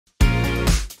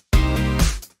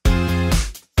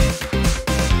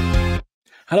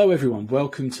Hello everyone,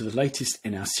 welcome to the latest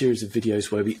in our series of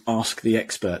videos where we ask the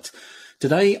expert.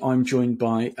 Today I'm joined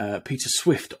by Peter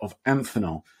Swift of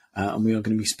Amphenol, and we are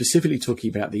going to be specifically talking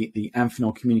about the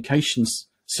Amphenol communications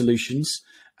solutions,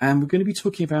 and we're going to be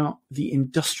talking about the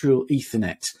industrial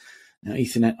Ethernet. Now,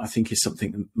 Ethernet, I think, is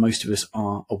something that most of us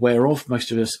are aware of,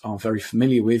 most of us are very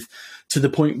familiar with, to the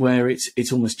point where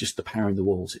it's almost just the power in the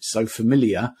walls. It's so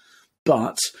familiar,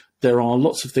 but there are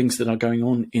lots of things that are going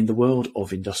on in the world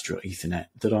of industrial Ethernet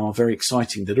that are very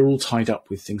exciting, that are all tied up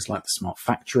with things like the smart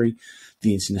factory,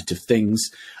 the Internet of Things,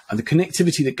 and the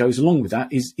connectivity that goes along with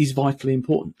that is vitally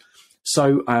important.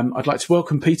 So I'd like to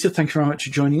welcome Peter. Thank you very much for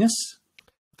joining us.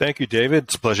 Thank you, David.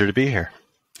 It's a pleasure to be here.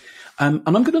 And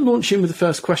I'm going to launch in with the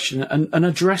first question and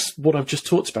address what I've just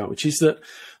talked about, which is that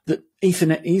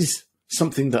Ethernet is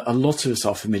something that a lot of us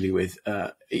are familiar with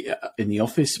in the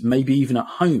office, maybe even at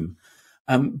home.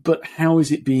 But how is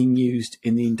it being used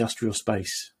in the industrial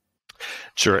space?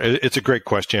 Sure. It's a great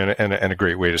question and a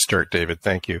great way to start, David.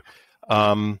 Thank you.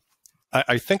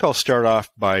 I think I'll start off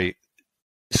by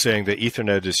saying that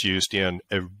Ethernet is used in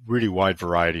a really wide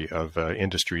variety of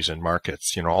industries and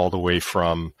markets, all the way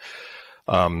from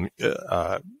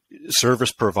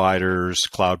service providers,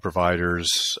 cloud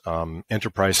providers,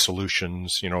 enterprise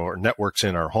solutions, or networks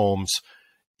in our homes,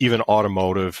 even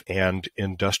automotive and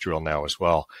industrial now as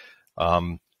well.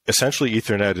 Essentially,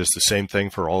 Ethernet is the same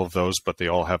thing for all of those, but they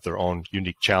all have their own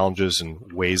unique challenges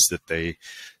and ways that they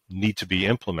need to be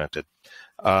implemented.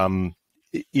 In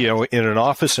an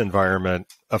office environment,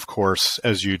 of course,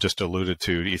 as you just alluded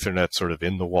to, Ethernet's sort of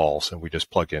in the walls, and we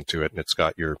just plug into it, and it's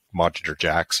got your modular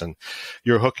jacks, and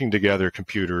you're hooking together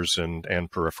computers and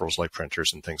peripherals like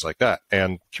printers and things like that,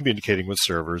 and communicating with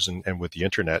servers and with the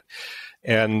internet.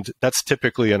 And that's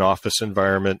typically an office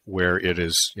environment where it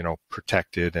is,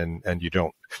 protected and you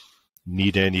don't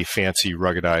need any fancy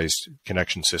ruggedized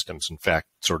connection systems. In fact,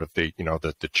 sort of the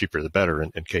cheaper the better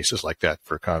in cases like that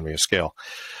for economy of scale.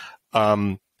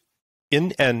 In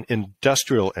an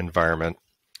industrial environment,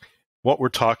 what we're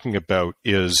talking about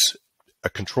is a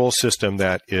control system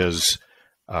that is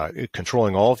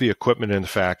controlling all of the equipment in the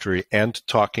factory and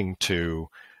talking to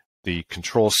the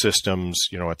control systems,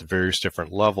 at the various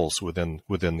different levels within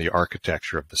the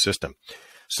architecture of the system.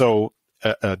 So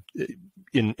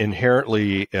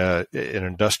inherently, an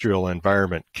industrial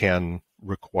environment can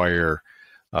require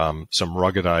some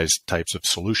ruggedized types of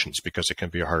solutions because it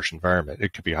can be a harsh environment.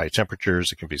 It could be high temperatures.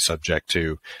 It can be subject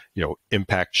to,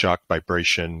 impact, shock,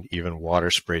 vibration, even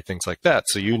water spray, things like that.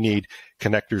 So you need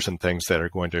connectors and things that are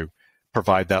going to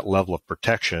provide that level of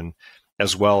protection,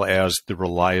 as well as the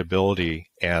reliability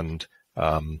and,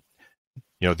 the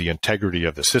integrity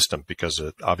of the system, because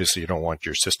obviously you don't want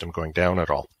your system going down at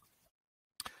all.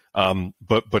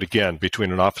 But again,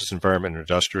 between an office environment and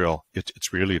industrial,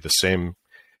 it's really the same.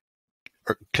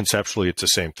 Conceptually, it's the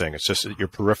same thing. It's just that your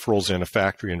peripherals in a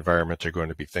factory environment are going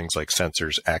to be things like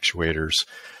sensors, actuators,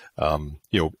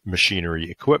 machinery,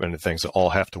 equipment, and things that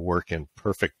all have to work in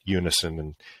perfect unison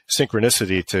and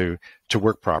synchronicity to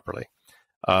work properly.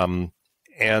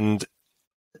 And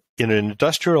in an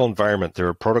industrial environment, there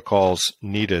are protocols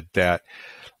needed that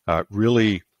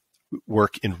really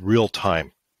work in real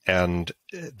time, and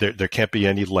there can't be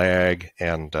any lag,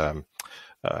 and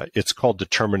it's called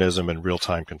determinism and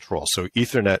real-time control. So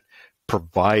Ethernet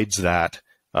provides that,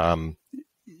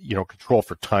 control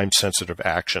for time-sensitive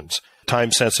actions.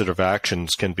 Time-sensitive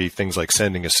actions can be things like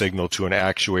sending a signal to an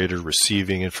actuator,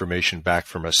 receiving information back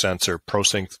from a sensor,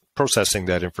 processing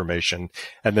that information,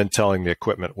 and then telling the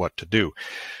equipment what to do.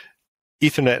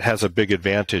 Ethernet has a big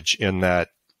advantage in that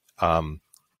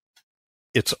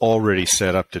it's already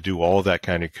set up to do all that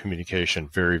kind of communication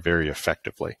very, very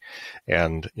effectively.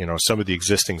 And, some of the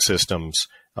existing systems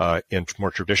in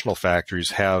more traditional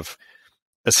factories have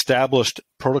established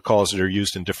protocols that are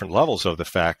used in different levels of the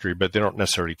factory, but they don't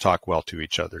necessarily talk well to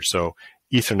each other. So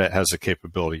Ethernet has the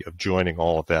capability of joining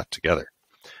all of that together.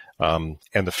 And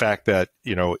the fact that,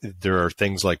 there are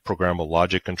things like programmable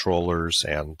logic controllers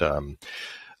and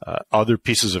other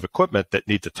pieces of equipment that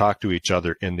need to talk to each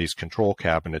other in these control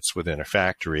cabinets within a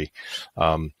factory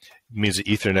means that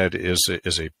Ethernet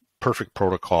is a perfect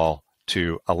protocol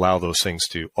to allow those things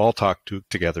to all talk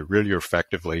together really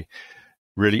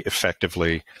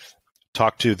effectively,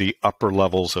 talk to the upper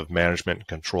levels of management and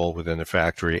control within the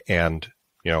factory, and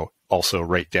also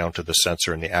right down to the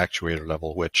sensor and the actuator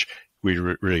level, which we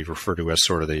really refer to as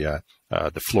sort of the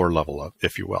floor level of,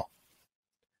 if you will.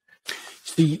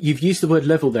 So you've used the word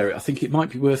level there. I think it might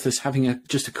be worth us having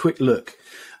just a quick look.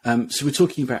 So we're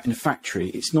talking about in a factory,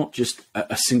 it's not just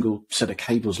a single set of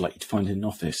cables like you'd find in an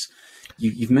office.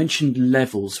 You've mentioned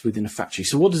levels within a factory.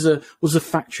 So what does a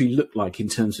factory look like in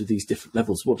terms of these different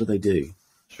levels? What do they do?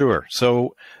 Sure.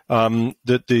 So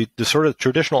the sort of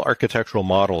traditional architectural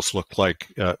models look like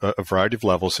a variety of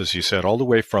levels, as you said, all the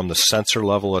way from the sensor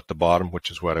level at the bottom,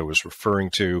 which is what I was referring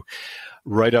to,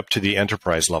 right up to the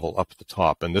enterprise level up at the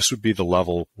top. And this would be the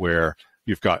level where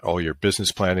you've got all your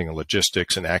business planning and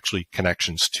logistics and actually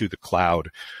connections to the cloud.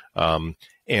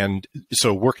 And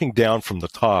so working down from the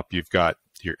top, you've got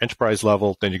your enterprise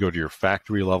level, then you go to your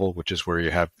factory level, which is where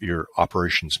you have your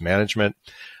operations management.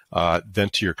 Then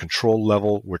to your control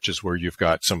level, which is where you've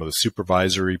got some of the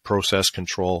supervisory process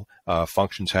control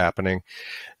functions happening.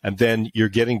 And then you're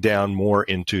getting down more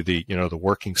into the, the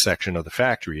working section of the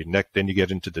factory. Then you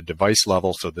get into the device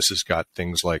level. So this has got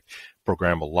things like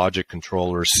programmable logic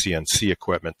controllers, CNC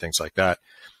equipment, things like that.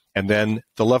 And then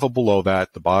the level below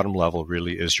that, the bottom level,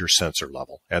 really is your sensor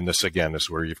level. And this, again, is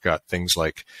where you've got things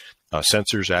like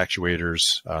sensors, actuators,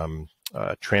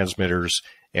 transmitters,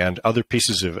 and other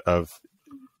pieces of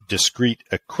discrete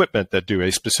equipment that do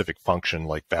a specific function,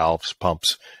 like valves,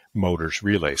 pumps, motors,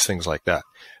 relays, things like that.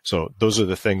 So those are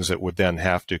the things that would then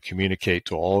have to communicate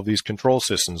to all of these control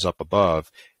systems up above,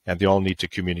 and they all need to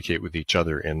communicate with each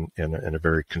other in a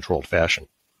very controlled fashion.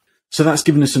 So that's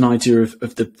given us an idea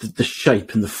of the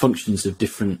shape and the functions of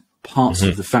different parts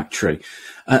of the factory.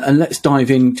 And let's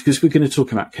dive in, because we're going to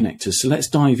talk about connectors. So let's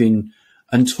dive in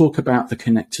and talk about the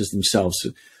connectors themselves.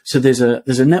 So there's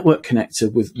a network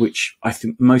connector with which I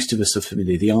think most of us are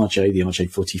familiar, the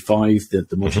RJ45,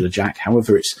 the modular jack,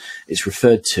 however it's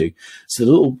referred to. So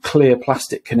the little clear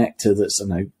plastic connector that's,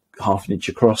 half an inch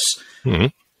across.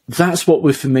 That's what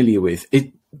we're familiar with.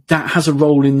 That has a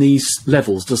role in these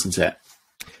levels, doesn't it?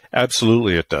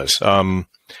 Absolutely, it does.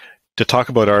 To talk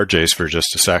about RJs for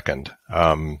just a second,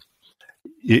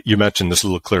 you mentioned this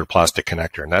little clear plastic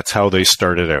connector, and that's how they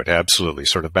started out. Absolutely.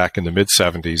 Sort of back in the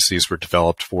mid-'70s, these were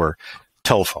developed for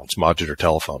telephones, modular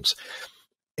telephones.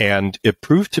 And it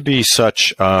proved to be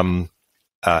such an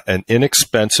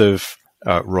inexpensive,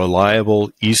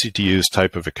 reliable, easy-to-use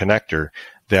type of a connector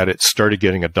that it started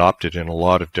getting adopted in a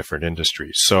lot of different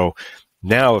industries. So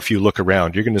now, if you look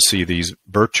around, you're going to see these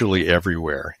virtually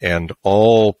everywhere and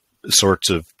all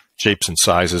sorts of shapes and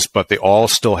sizes, but they all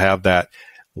still have that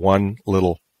one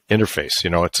little interface.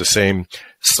 It's the same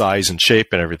size and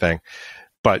shape and everything,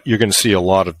 but you're going to see a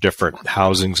lot of different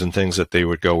housings and things that they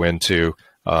would go into.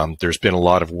 There's been a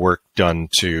lot of work done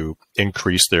to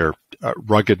increase their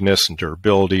ruggedness and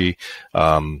durability,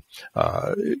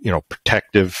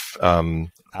 protective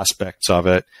aspects of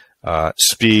it.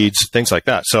 Speeds, things like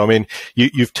that. So,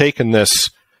 you've taken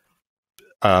this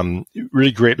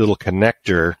really great little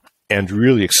connector and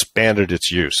really expanded its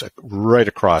use right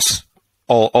across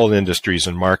all industries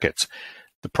and markets.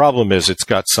 The problem is it's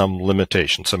got some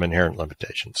limitations, some inherent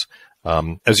limitations.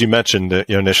 As you mentioned,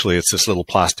 initially, it's this little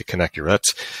plastic connector.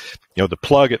 That's, the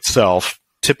plug itself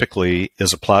typically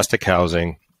is a plastic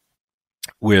housing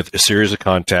with a series of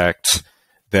contacts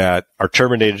that are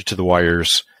terminated to the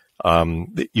wires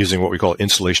using what we call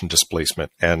insulation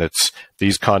displacement. And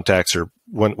these contacts are,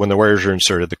 when the wires are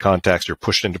inserted, the contacts are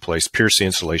pushed into place, pierce the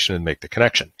insulation, and make the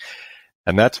connection.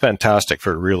 And that's fantastic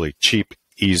for a really cheap,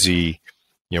 easy,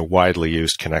 widely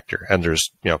used connector. And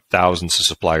there's, thousands of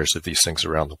suppliers of these things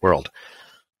around the world.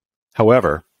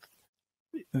 However,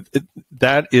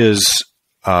 that is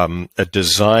a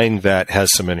design that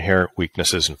has some inherent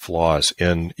weaknesses and flaws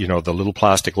in, the little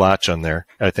plastic latch on there.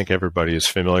 I think everybody is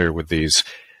familiar with these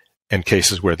in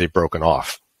cases where they've broken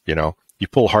off. You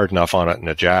pull hard enough on it in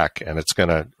a jack and it's going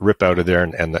to rip out of there,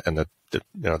 and the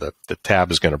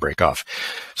tab is going to break off.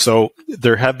 So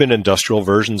there have been industrial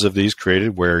versions of these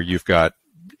created where you've got,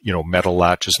 metal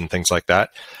latches and things like that,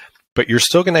 but you're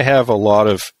still going to have a lot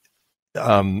of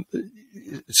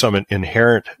some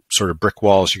inherent sort of brick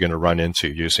walls you're going to run into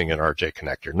using an RJ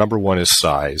connector. Number one is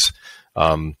size.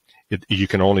 You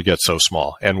can only get so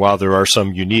small. And while there are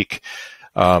some unique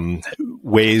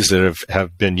ways that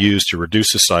have been used to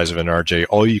reduce the size of an RJ,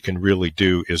 all you can really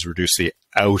do is reduce the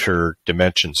outer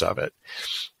dimensions of it.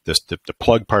 The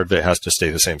plug part of it has to stay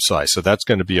the same size. So that's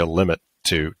going to be a limit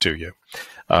to you.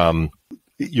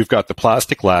 You've got the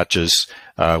plastic latches,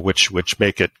 which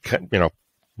make it,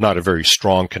 not a very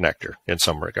strong connector in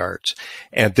some regards.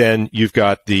 And then you've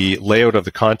got the layout of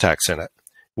the contacts in it,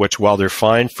 which, while they're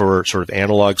fine for sort of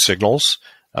analog signals,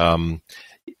 and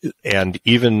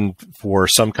even for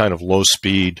some kind of low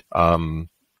speed,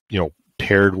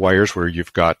 paired wires where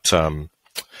you've got,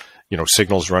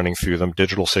 signals running through them,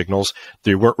 digital signals,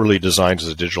 they weren't really designed as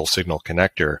a digital signal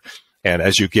connector. And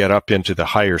as you get up into the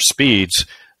higher speeds,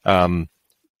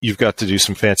 you've got to do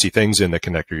some fancy things in the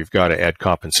connector. You've got to add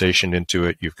compensation into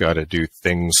it. You've got to do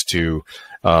things to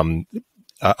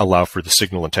allow for the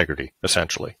signal integrity,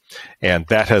 essentially. And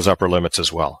that has upper limits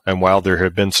as well. And while there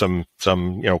have been some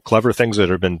clever things that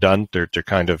have been done, they're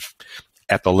kind of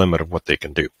at the limit of what they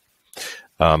can do.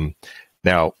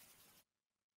 Now,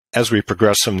 as we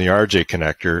progress from the RJ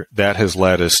connector, that has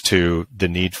led us to the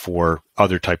need for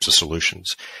other types of solutions.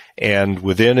 And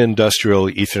within industrial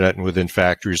Ethernet and within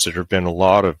factories, there have been a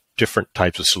lot of different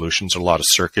types of solutions. A lot of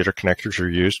circular connectors are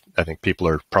used. I think people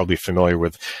are probably familiar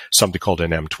with something called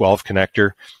an M12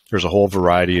 connector. There's a whole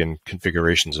variety and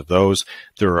configurations of those.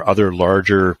 There are other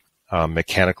larger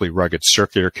mechanically rugged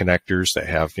circular connectors that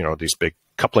have, these big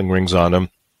coupling rings on them.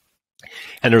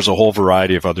 And there's a whole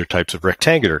variety of other types of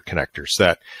rectangular connectors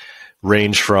that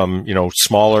range from,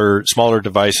 smaller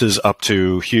devices up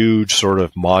to huge sort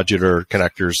of modular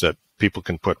connectors that people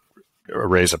can put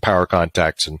arrays of power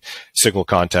contacts and signal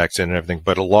contacts in and everything.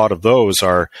 But a lot of those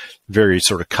are very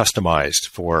sort of customized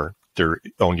for their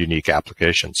own unique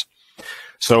applications.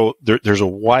 So there's a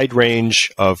wide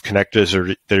range of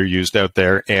connectors that are used out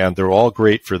there, and they're all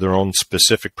great for their own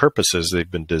specific purposes they've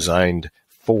been designed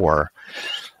for.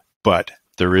 But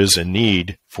there is a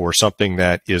need for something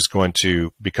that is going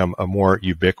to become a more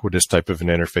ubiquitous type of an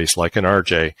interface like an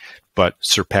RJ, but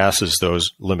surpasses those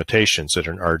limitations that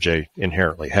an RJ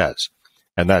inherently has.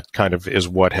 And that kind of is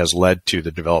what has led to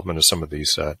the development of some of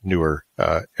these newer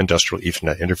industrial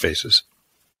Ethernet interfaces.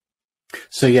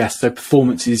 So yes, so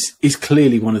performance is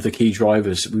clearly one of the key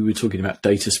drivers. We were talking about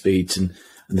data speeds and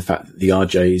the fact that the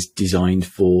RJ is designed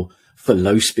for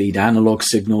low speed analog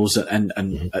signals and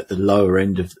at the lower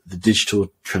end of the digital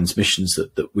transmissions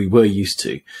that we were used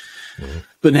to. Mm-hmm.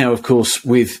 But now, of course,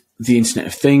 with the Internet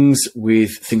of Things,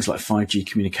 with things like 5G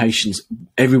communications,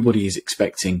 everybody is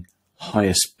expecting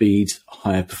higher speed,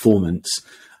 higher performance.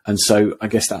 And so I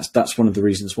guess that's one of the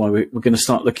reasons why we're going to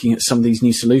start looking at some of these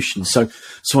new solutions. So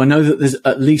I know that there's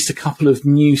at least a couple of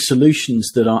new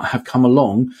solutions that have come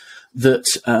along that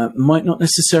might not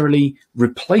necessarily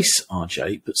replace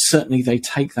RJ, but certainly they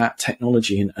take that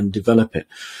technology and develop it.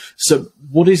 So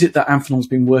what is it that Amphenol's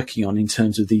been working on in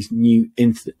terms of these new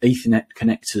Ethernet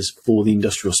connectors for the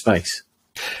industrial space?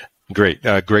 Great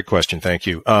question. Thank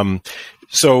you.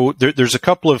 So there's a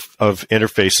couple of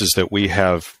interfaces that we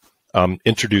have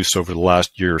introduced over the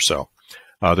last year or so.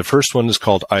 The first one is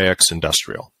called IX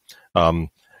Industrial,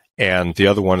 and the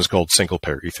other one is called Single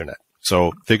Pair Ethernet.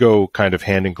 So they go kind of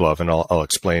hand in glove, and I'll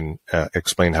explain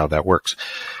how that works.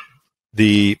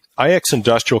 The IX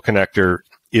Industrial connector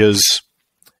is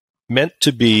meant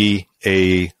to be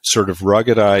a sort of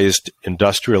ruggedized,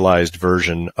 industrialized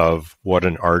version of what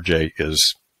an RJ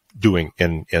is doing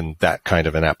in that kind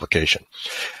of an application.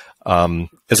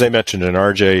 As I mentioned, an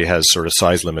RJ has sort of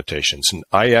size limitations. And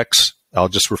IX, I'll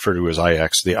just refer to as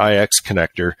IX, the IX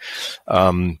connector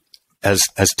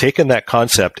has taken that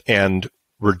concept and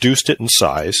reduced it in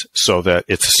size so that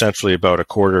it's essentially about a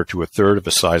quarter to a third of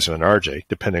the size of an RJ,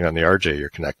 depending on the RJ you're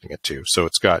connecting it to. So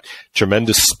it's got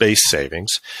tremendous space savings.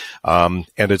 And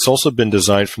it's also been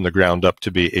designed from the ground up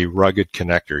to be a rugged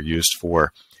connector used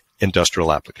for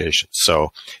industrial applications.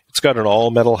 So it's got an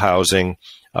all-metal housing.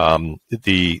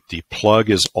 The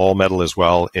plug is all metal as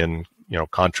well, in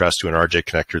contrast to an RJ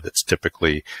connector that's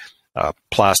typically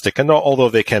plastic. And although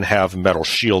they can have metal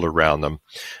shield around them,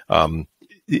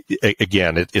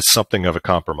 again, it's something of a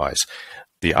compromise.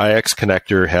 The IX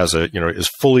connector has is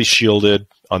fully shielded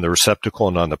on the receptacle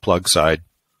and on the plug side.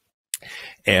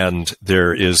 And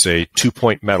there is a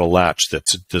 2-point metal latch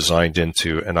that's designed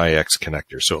into an IX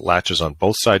connector. So it latches on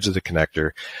both sides of the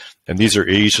connector. And these are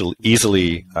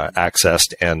easily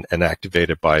accessed and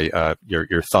activated by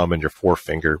your thumb and your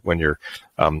forefinger when you're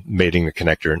mating the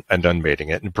connector and unmating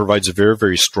it. And it provides a very,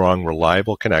 very strong,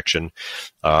 reliable connection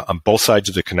on both sides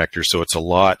of the connector. So it's a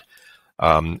lot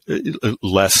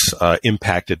less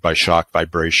impacted by shock,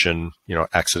 vibration,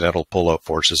 accidental pull-out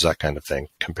forces, that kind of thing,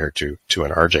 compared to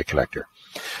an RJ connector.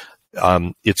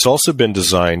 It's also been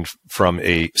designed from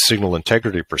a signal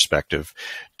integrity perspective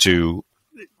to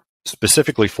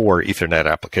specifically for Ethernet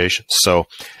applications. So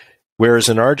whereas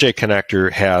an RJ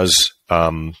connector has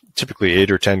typically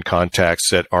 8 or 10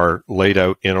 contacts that are laid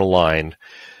out in a line,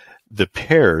 the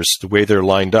pairs, the way they're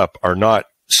lined up, are not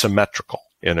symmetrical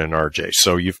in an RJ.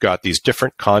 So you've got these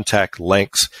different contact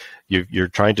lengths. You're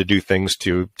trying to do things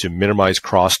to minimize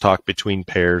crosstalk between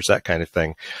pairs, that kind of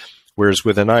thing. Whereas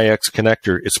with an IX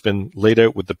connector, it's been laid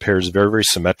out with the pairs very, very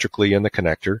symmetrically in the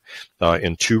connector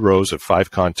in 2 rows of 5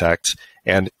 contacts,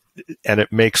 and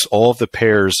it makes all of the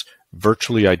pairs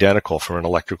virtually identical from an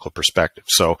electrical perspective.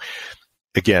 So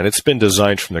again, it's been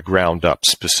designed from the ground up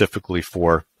specifically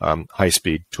for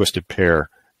high-speed twisted pair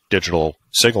digital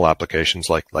signal applications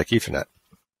like Ethernet.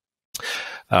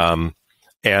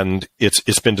 And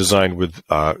it's been designed with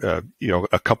a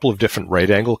couple of different right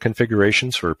angle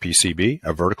configurations for PCB,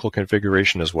 a vertical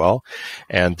configuration as well,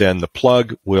 and then the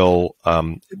plug will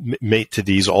mate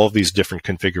to all of these different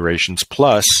configurations.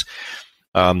 Plus,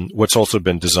 what's also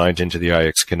been designed into the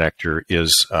IX connector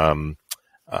is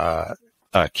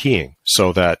keying,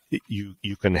 so that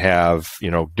you can have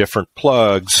different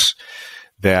plugs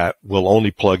that will only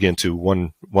plug into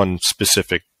one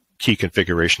specific key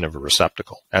configuration of a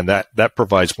receptacle, and that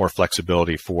provides more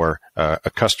flexibility for a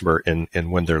customer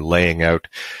in when they're laying out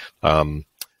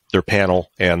their panel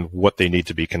and what they need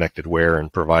to be connected where,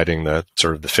 and providing the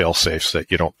sort of the fail safes that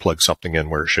you don't plug something in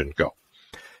where it shouldn't go.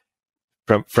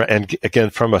 And again,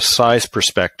 from a size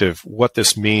perspective, what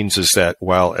this means is that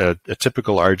while a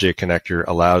typical RJ connector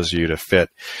allows you to fit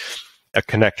a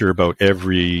connector about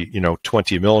every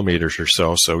 20 millimeters or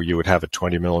so you would have a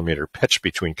 20 millimeter pitch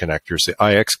between connectors. The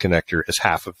IX connector is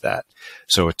half of that,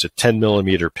 so it's a 10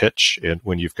 millimeter pitch. And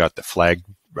when you've got the flag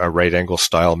right angle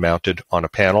style mounted on a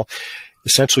panel,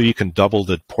 essentially you can double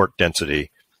the port density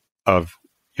of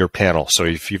your panel. So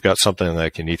if you've got something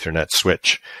like an Ethernet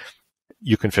switch,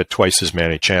 you can fit twice as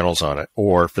many channels on it,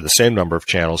 or for the same number of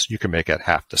channels, you can make it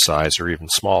half the size or even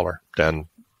smaller than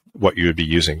what you would be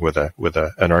using with an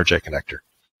RJ connector.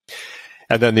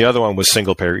 And then the other one was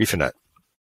single pair Ethernet.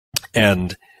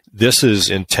 And this is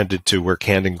intended to work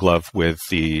hand in glove with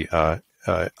the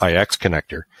IX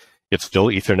connector. It's still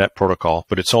Ethernet protocol,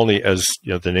 but it's only, as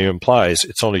the name implies,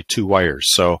 it's only 2 wires.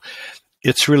 So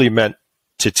it's really meant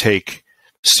to take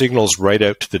signals right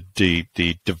out to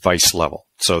the device level.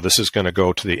 So this is going to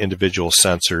go to the individual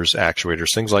sensors,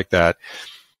 actuators, things like that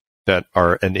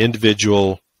are an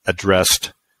individual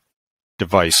addressed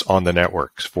device on the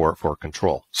networks for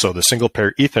control. So the single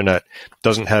pair Ethernet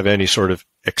doesn't have any sort of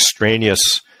extraneous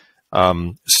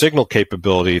signal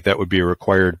capability that would be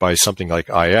required by something like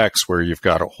IX, where you've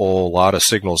got a whole lot of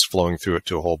signals flowing through it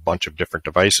to a whole bunch of different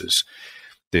devices.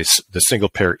 The single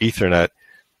pair Ethernet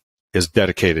is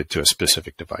dedicated to a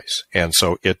specific device. And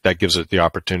so that gives it the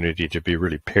opportunity to be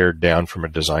really pared down from a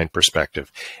design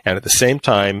perspective. And at the same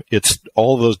time, it's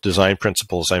all those design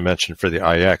principles I mentioned for the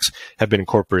IX have been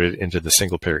incorporated into the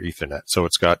single pair Ethernet. So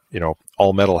it's got,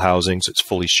 all metal housings. It's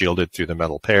fully shielded through the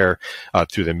metal pair,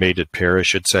 through the mated pair, I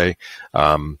should say.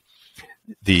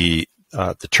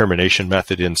 The termination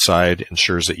method inside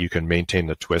ensures that you can maintain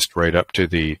the twist right up to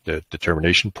the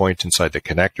termination point inside the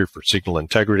connector for signal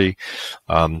integrity.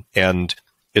 And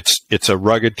it's a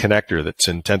rugged connector that's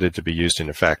intended to be used in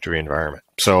a factory environment.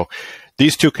 So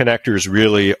these two connectors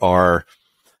really are,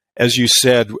 as you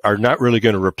said, are not really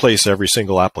going to replace every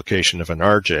single application of an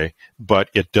RJ, but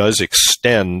it does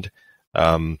extend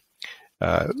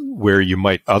where you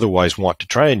might otherwise want to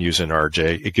try and use an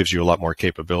RJ. It gives you a lot more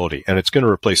capability, and it's going to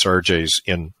replace RJs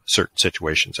in certain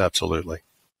situations, absolutely.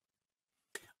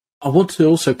 I want to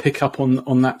also pick up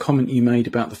on that comment you made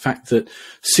about the fact that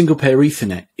single pair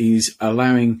Ethernet is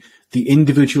allowing the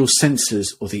individual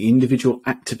sensors or the individual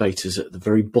activators at the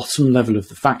very bottom level of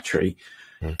the factory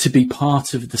to be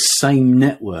part of the same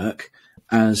network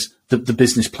as the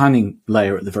business planning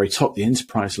layer at the very top, the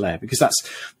enterprise layer, because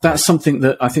that's something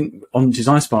that I think on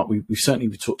Design Spark we've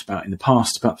certainly talked about in the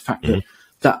past, about the fact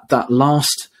that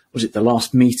last, was it the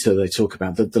last meter they talk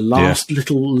about, the last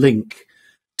little link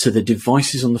to the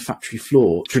devices on the factory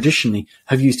floor traditionally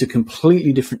have used a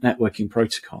completely different networking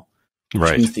protocol,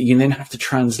 which means that you then have to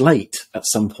translate at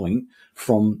some point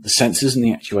from the sensors and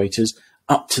the actuators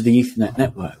up to the Ethernet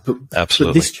network.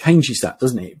 But this changes that,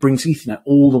 doesn't it? It brings Ethernet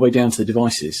all the way down to the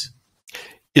devices.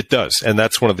 It does, and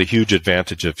that's one of the huge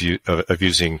advantages of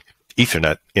using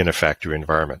Ethernet in a factory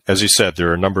environment. As you said, there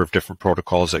are a number of different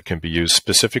protocols that can be used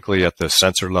specifically at the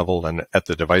sensor level and at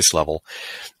the device level.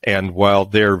 And while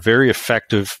they're very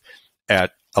effective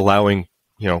at allowing,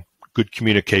 good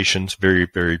communications, very,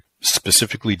 very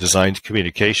specifically designed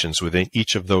communications within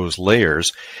each of those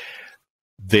layers,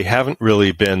 they haven't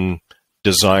really been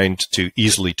designed to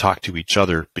easily talk to each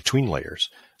other between layers.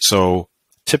 So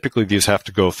typically these have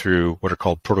to go through what are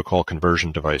called protocol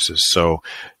conversion devices. So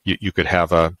you could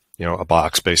have a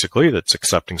box basically that's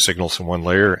accepting signals from one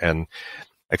layer and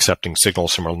accepting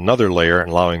signals from another layer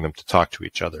and allowing them to talk to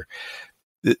each other.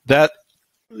 That,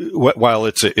 while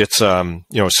it's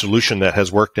a solution that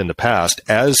has worked in the past,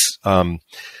 as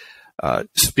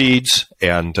speeds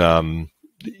and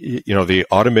the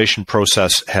automation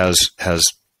process has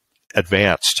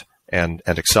advanced and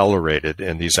accelerated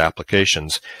in these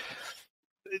applications,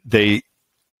 they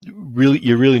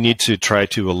you really need to try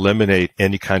to eliminate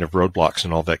any kind of roadblocks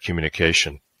in all that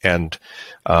communication. And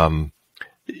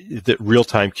that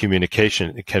real-time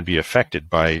communication can be affected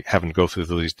by having to go through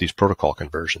these protocol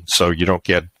conversions. So you don't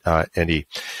get any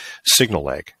signal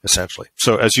lag, essentially.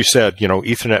 So as you said,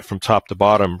 Ethernet from top to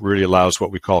bottom really allows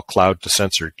what we call cloud to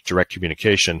sensor direct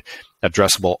communication,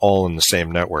 addressable all in the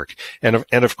same network. And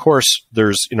of course,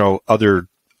 there's, other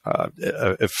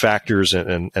factors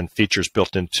and features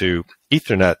built into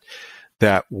Ethernet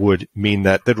that would mean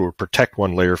that it would protect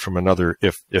one layer from another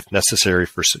if necessary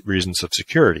for reasons of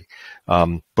security.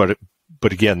 But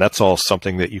again, that's all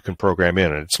something that you can program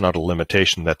in, and it's not a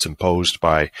limitation that's imposed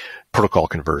by protocol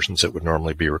conversions that would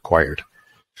normally be required.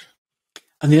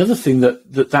 And the other thing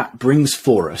that brings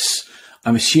for us,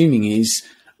 I'm assuming, is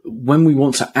when we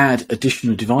want to add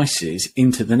additional devices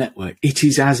into the network, it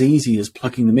is as easy as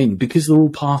plugging them in because they're all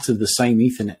part of the same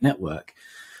Ethernet network.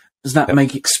 Does that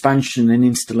make expansion and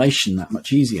installation that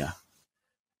much easier?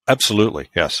 Absolutely.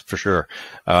 Yes, for sure.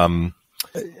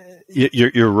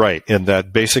 You're right in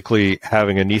that basically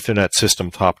having an Ethernet system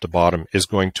top to bottom is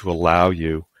going to allow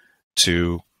you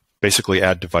to basically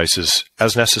add devices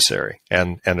as necessary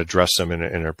and address them in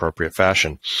an appropriate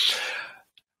fashion.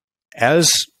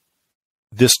 As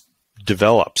this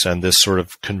develops and this sort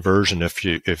of conversion, if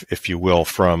you will,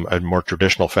 from a more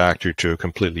traditional factory to a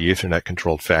completely Ethernet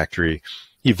controlled factory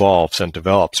evolves and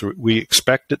develops, we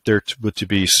expect that there to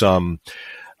be some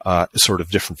sort of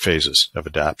different phases of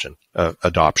adoption,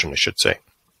 I should say.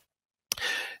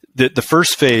 The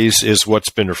first phase is what's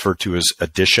been referred to as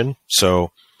addition.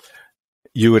 So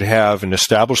you would have an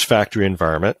established factory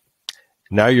environment.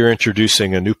 Now you're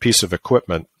introducing a new piece of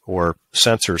equipment or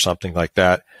sensor or something like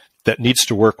that needs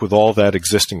to work with all that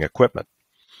existing equipment.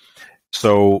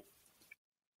 So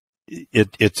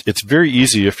it's very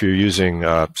easy if you're using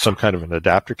some kind of an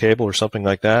adapter cable or something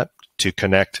like that to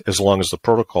connect, as long as the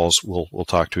protocols will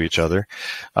talk to each other,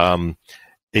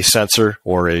 a sensor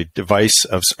or a device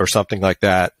or something like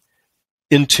that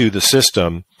into the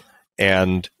system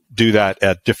and do that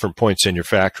at different points in your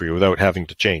factory without having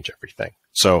to change everything.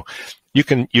 So you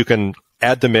can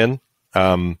add them in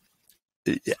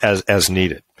as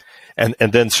needed. And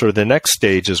then sort of the next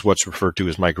stage is what's referred to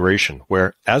as migration,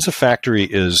 where as a factory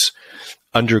is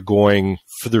undergoing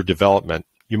further development,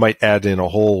 you might add in a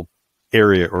whole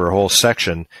area or a whole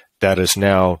section that is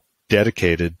now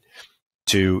dedicated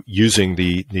to using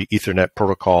the Ethernet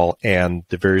protocol and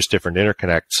the various different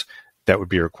interconnects that would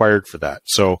be required for that.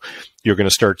 So you're going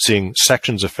to start seeing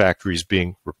sections of factories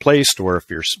being replaced, or if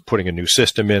you're putting a new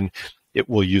system in, it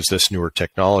will use this newer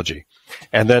technology.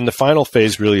 And then the final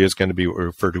phase really is going to be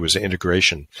referred to as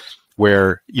integration,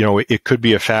 where, it could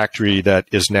be a factory that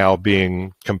is now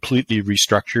being completely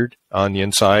restructured on the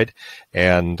inside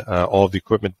and all of the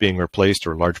equipment being replaced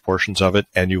or large portions of it,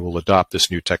 and you will adopt this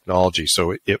new technology.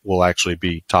 So it will actually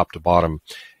be top to bottom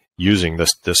using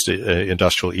this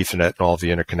industrial Ethernet and all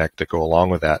the interconnect that go along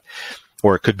with that.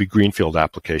 Or it could be greenfield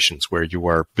applications where you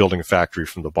are building a factory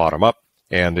from the bottom up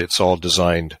and it's all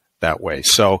designed that way.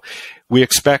 So we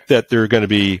expect that there are going to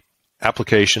be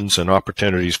applications and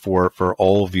opportunities for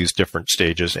all of these different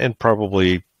stages, and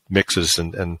probably mixes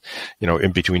and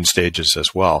in between stages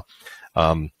as well.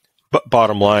 But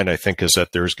bottom line, I think, is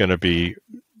that there's going to be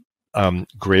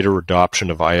greater adoption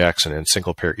of IX and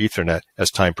single pair Ethernet as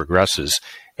time progresses,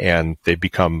 and they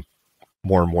become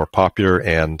more and more popular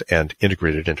and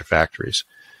integrated into factories.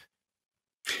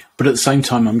 But at the same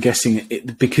time, I'm guessing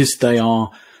because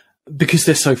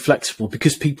they're so flexible,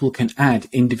 because people can add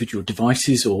individual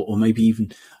devices or maybe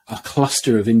even a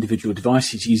cluster of individual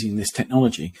devices using this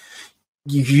technology,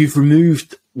 you've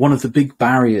removed one of the big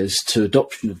barriers to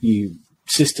adoption of new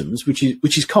systems, which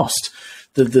is cost.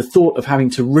 The thought of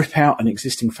having to rip out an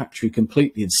existing factory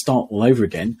completely and start all over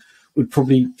again would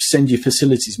probably send your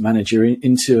facilities manager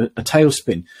into a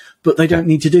tailspin. But they don't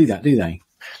need to do that, do they?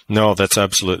 No, that's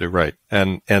absolutely right,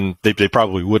 and they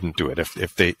probably wouldn't do it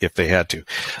if they had to.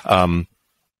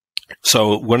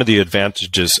 So one of the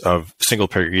advantages of single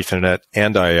pair Ethernet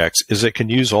and IX is it can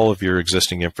use all of your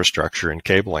existing infrastructure and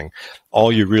cabling.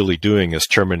 All you're really doing is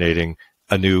terminating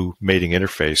a new mating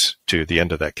interface to the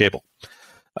end of that cable.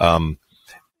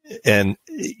 And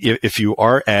if you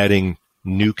are adding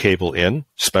new cable in,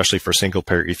 especially for single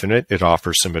pair Ethernet, it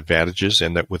offers some advantages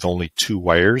in that with only 2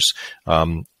 wires,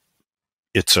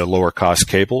 it's a lower cost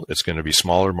cable. It's going to be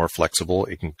smaller, more flexible.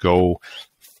 It can go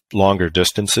longer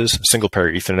distances. Single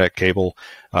pair Ethernet cable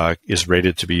is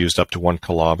rated to be used up to 1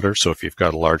 kilometer. So if you've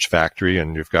got a large factory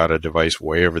and you've got a device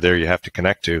way over there you have to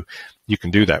connect to, you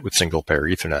can do that with single pair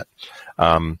Ethernet.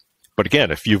 But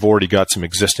again, if you've already got some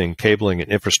existing cabling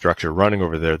and infrastructure running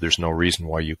over there, there's no reason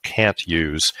why you can't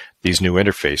use these new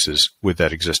interfaces with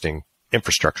that existing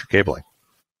infrastructure cabling.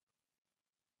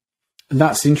 And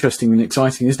that's interesting and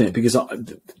exciting, isn't it? Because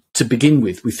to begin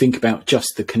with, we think about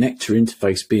just the connector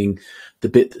interface being the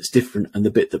bit that's different and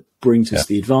the bit that brings us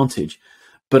the advantage.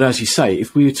 But as you say,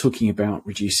 if we were talking about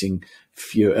reducing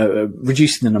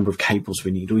the number of cables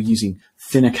we need, or using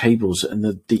thinner cables and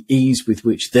the ease with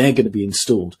which they're going to be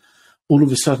installed, all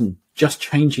of a sudden, just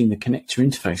changing the connector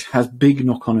interface has big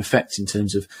knock-on effects in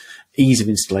terms of ease of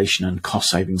installation and cost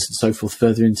savings and so forth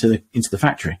further into the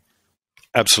factory.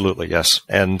 Absolutely, yes.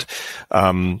 And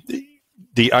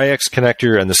the IX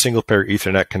connector and the single pair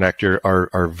Ethernet connector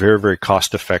are very, very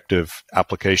cost-effective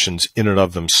applications in and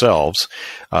of themselves.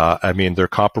 I mean, they're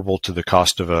comparable to the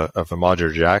cost of a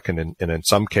modular jack, and in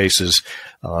some cases,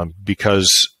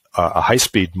 because a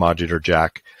high-speed modular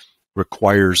jack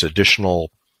requires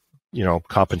additional,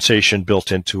 compensation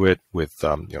built into it with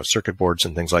circuit boards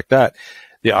and things like that,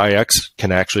 the IX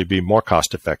can actually be more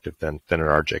cost-effective than an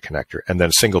RJ connector, and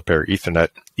then single pair Ethernet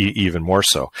even more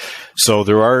so. So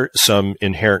there are some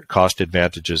inherent cost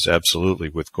advantages, absolutely,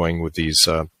 with going with these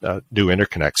new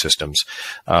interconnect systems.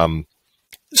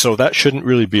 So that shouldn't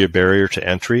really be a barrier to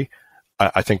entry.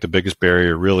 I think the biggest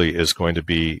barrier really is going to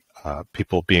be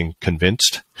people being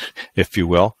convinced, if you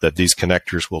will, that these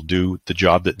connectors will do the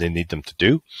job that they need them to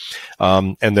do.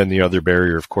 And then the other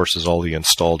barrier, of course, is all the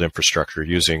installed infrastructure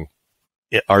using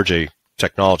RJ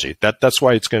technology. That's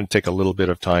why it's going to take a little bit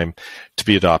of time to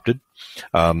be adopted.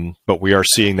 But we are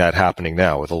seeing that happening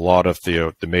now with a lot of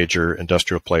the major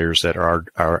industrial players that are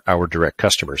our direct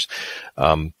customers.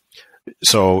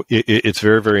 So it's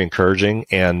very, very encouraging,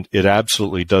 and it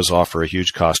absolutely does offer a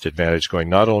huge cost advantage going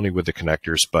not only with the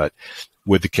connectors, but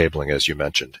with the cabling, as you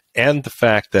mentioned. And the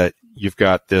fact that you've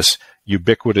got this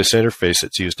ubiquitous interface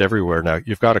that's used everywhere now,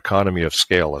 you've got economy of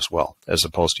scale as well, as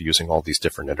opposed to using all these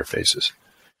different interfaces.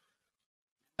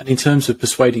 And in terms of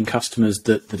persuading customers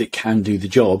that it can do the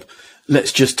job,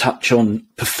 let's just touch on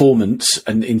performance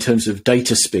and in terms of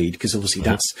data speed, because obviously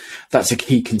that's a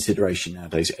key consideration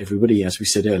nowadays. Everybody, as we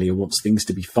said earlier, wants things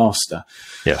to be faster.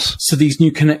 Yes. So these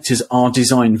new connectors are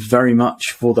designed very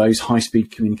much for those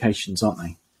high-speed communications, aren't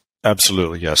they?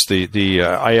 Absolutely, yes. The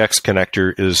IX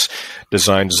connector is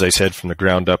designed, as I said, from the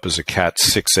ground up as a Cat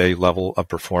 6A level of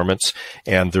performance,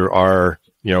 and there are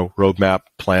roadmap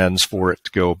plans for it to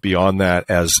go beyond that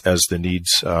as the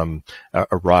needs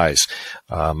arise.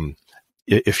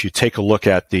 If you take a look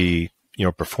at the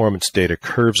performance data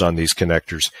curves on these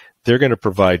connectors, they're going to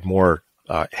provide more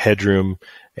headroom,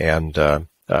 and they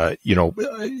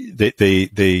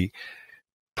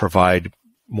provide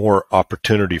more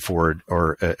opportunity for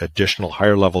or additional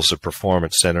higher levels of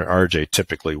performance than an RJ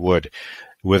typically would.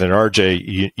 With an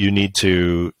RJ, you need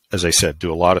to, as I said,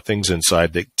 do a lot of things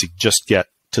inside to just get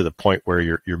to the point where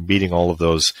you're meeting all of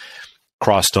those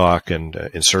crosstalk and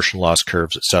insertion loss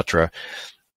curves, etc.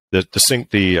 The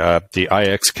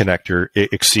IX connector,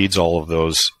 it exceeds all of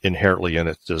those inherently in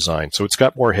its design. So it's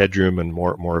got more headroom and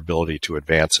more ability to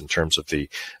advance in terms of the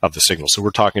signal. So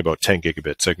we're talking about 10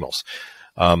 gigabit signals.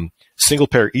 Single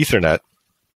pair Ethernet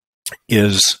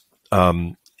is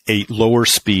a lower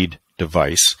speed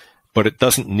device, but it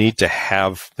doesn't need to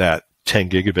have that 10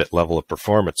 gigabit level of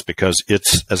performance because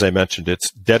it's, as I mentioned, it's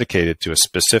dedicated to a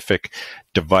specific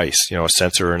device, a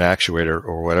sensor or an actuator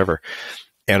or whatever.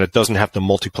 And it doesn't have to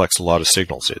multiplex a lot of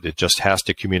signals. It just has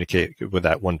to communicate with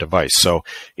that one device. So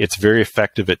it's very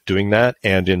effective at doing that.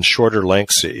 And in shorter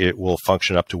lengths, it will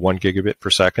function up to 1 gigabit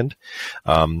per second.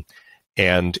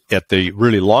 And at the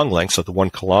really long lengths of the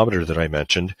 1 kilometer that I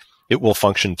mentioned, it will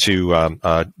function to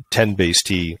 10 base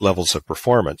T levels of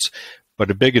performance. But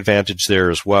a big advantage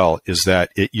there as well is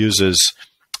that it uses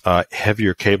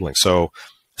heavier cabling. So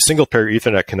a single pair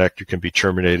Ethernet connector can be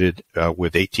terminated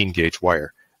with 18 gauge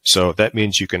wire. So that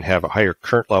means you can have a higher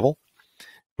current level,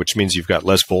 which means you've got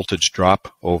less voltage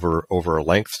drop over a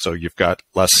length. So you've got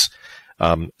less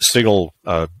signal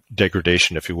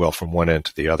degradation, if you will, from one end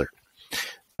to the other.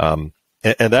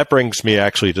 And that brings me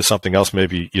actually to something else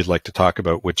maybe you'd like to talk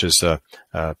about, which is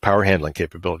power handling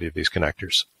capability of these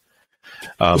connectors.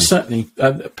 Well, certainly,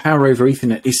 power over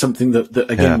Ethernet is something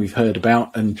that again, we've heard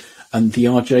about, and the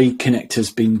RJ connector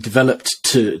has been developed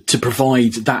to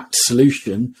provide that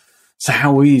solution. So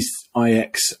how is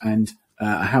IX and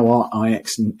how are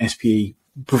IX and SPE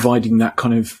providing that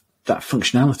kind of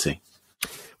functionality?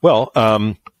 Well,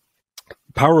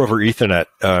 power over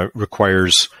Ethernet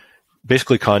requires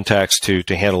basically contacts to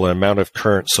handle an amount of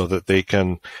current so that they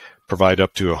can provide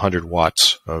up to 100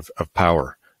 watts of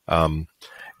power.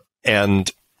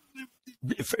 And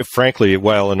frankly,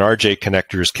 while an RJ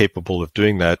connector is capable of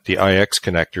doing that, the IX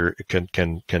connector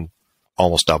can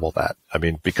almost double that. I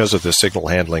mean, because of the signal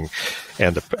handling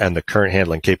and the current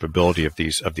handling capability of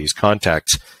these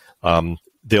contacts,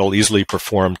 they'll easily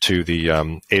perform to the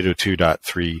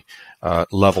 802.3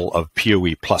 level of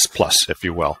PoE++, if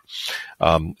you will,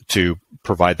 to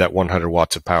provide that 100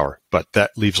 watts of power. But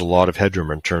that leaves a lot of headroom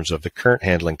in terms of the current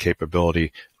handling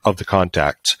capability of the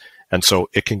contacts. And so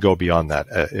it can go beyond that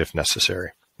if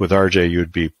necessary. With RJ,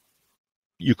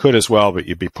 you could as well, but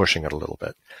you'd be pushing it a little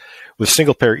bit. With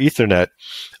single pair Ethernet,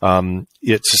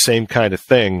 it's the same kind of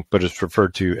thing, but it's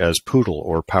referred to as POODLE,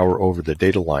 or power over the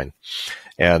data line.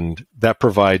 And that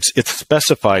it's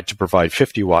specified to provide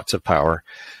 50 watts of power,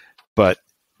 but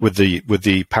with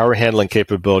the power handling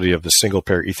capability of the single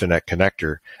pair Ethernet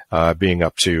connector being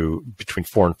up to between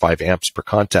 4 and 5 amps per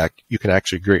contact, you can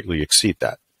actually greatly exceed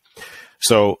that.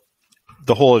 So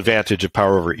the whole advantage of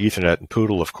power over Ethernet and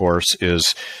POODLE, of course,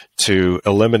 is to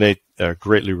eliminate,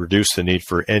 greatly reduce the need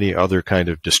for any other kind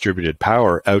of distributed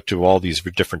power out to all these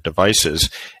different devices,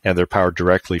 and they're powered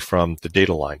directly from the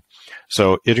data line.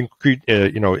 So it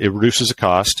reduces the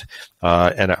cost,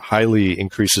 and it highly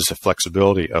increases the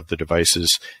flexibility of the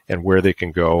devices and where they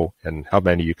can go and how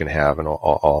many you can have and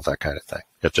all that kind of thing.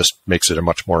 It just makes it a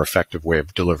much more effective way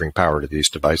of delivering power to these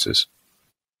devices.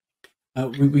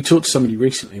 We talked to somebody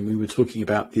recently, and we were talking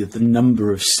about the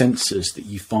number of sensors that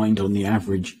you find on the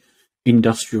average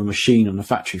industrial machine on the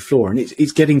factory floor, and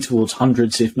it's getting towards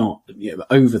hundreds, if not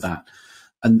over that.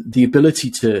 And the ability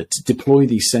to deploy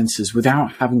these sensors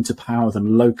without having to power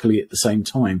them locally at the same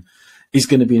time is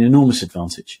going to be an enormous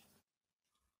advantage.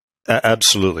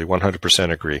 Absolutely,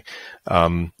 100% agree.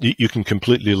 You can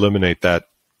completely eliminate that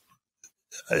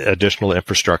additional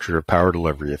infrastructure of power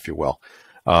delivery, if you will.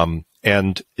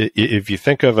 And if you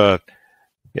think of a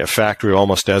factory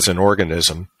almost as an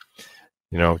organism,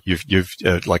 you've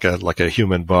like a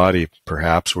human body,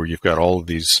 perhaps, where you've got all of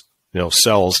these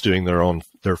cells doing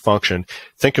their function.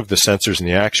 Think of the sensors and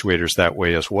the actuators that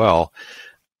way as well.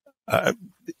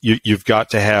 You've got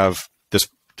to have this.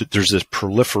 There's this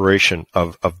proliferation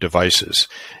of devices,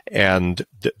 and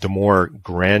the more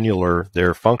granular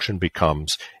their function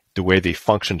becomes, the way they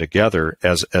function together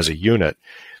as a unit,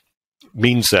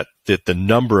 means that the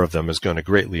number of them is going to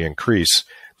greatly increase.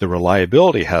 The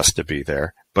reliability has to be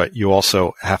there, but you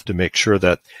also have to make sure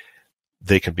that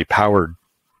they can be powered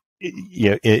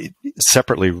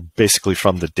separately, basically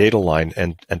from the data line,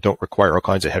 and don't require all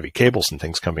kinds of heavy cables and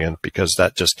things coming in, because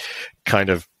that just kind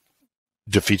of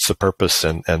defeats the purpose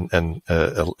and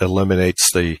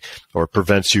eliminates or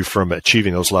prevents you from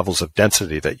achieving those levels of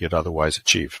density that you'd otherwise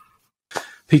achieve.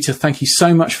 Peter, thank you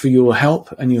so much for your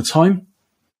help and your time.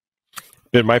 It's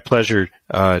been my pleasure,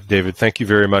 David. Thank you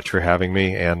very much for having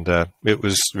me, and it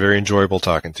was very enjoyable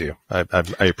talking to you.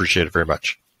 I appreciate it very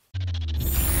much.